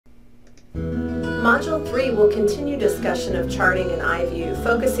Module 3 will continue discussion of charting in iView,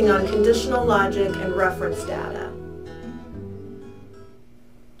 focusing on conditional logic and reference data.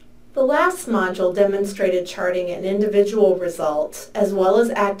 The last module demonstrated charting an individual result, as well as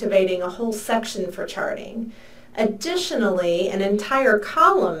activating a whole section for charting. Additionally, an entire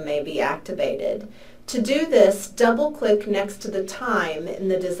column may be activated. To do this, double-click next to the time in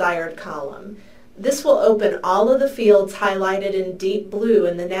the desired column. This will open all of the fields highlighted in deep blue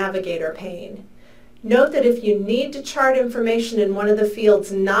in the Navigator pane. Note that if you need to chart information in one of the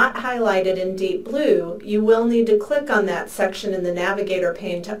fields not highlighted in deep blue, you will need to click on that section in the Navigator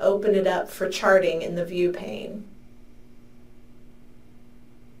pane to open it up for charting in the View pane.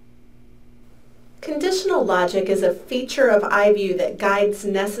 Conditional logic is a feature of iView that guides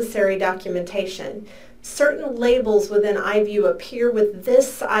necessary documentation. Certain labels within iView appear with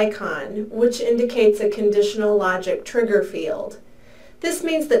this icon, which indicates a conditional logic trigger field. This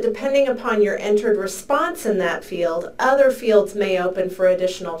means that depending upon your entered response in that field, other fields may open for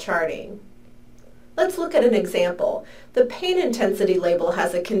additional charting. Let's look at an example. The pain intensity label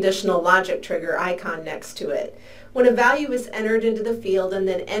has a conditional logic trigger icon next to it. When a value is entered into the field and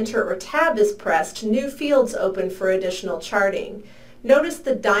then Enter or Tab is pressed, new fields open for additional charting. Notice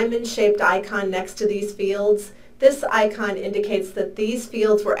the diamond-shaped icon next to these fields. This icon indicates that these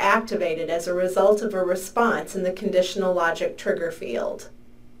fields were activated as a result of a response in the conditional logic trigger field.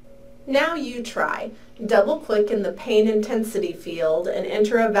 Now you try. Double-click in the pain intensity field and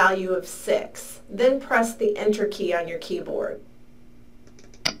enter a value of 6. Then press the Enter key on your keyboard.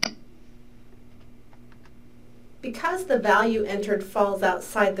 Because the value entered falls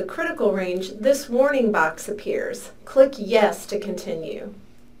outside the critical range, this warning box appears. Click Yes to continue.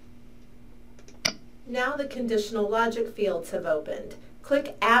 Now the conditional logic fields have opened.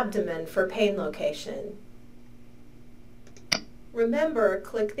 Click Abdomen for pain location. Remember,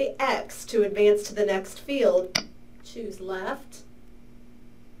 click the X to advance to the next field. Choose Left,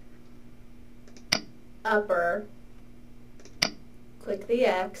 Upper, click the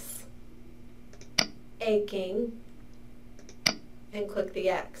X, Aching, and click the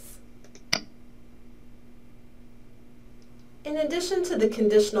X. In addition to the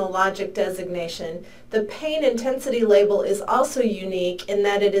conditional logic designation, the pain intensity label is also unique in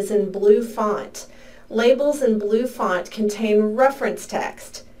that it is in blue font. Labels in blue font contain reference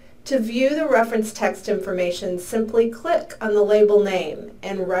text. To view the reference text information, simply click on the label name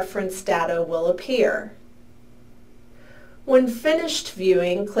and reference data will appear. When finished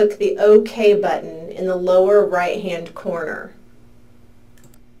viewing, click the OK button in the lower right-hand corner.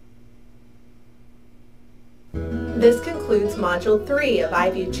 This concludes Module 3 of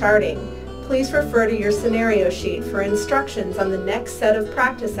iView Charting. Please refer to your scenario sheet for instructions on the next set of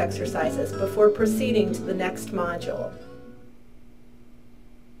practice exercises before proceeding to the next module.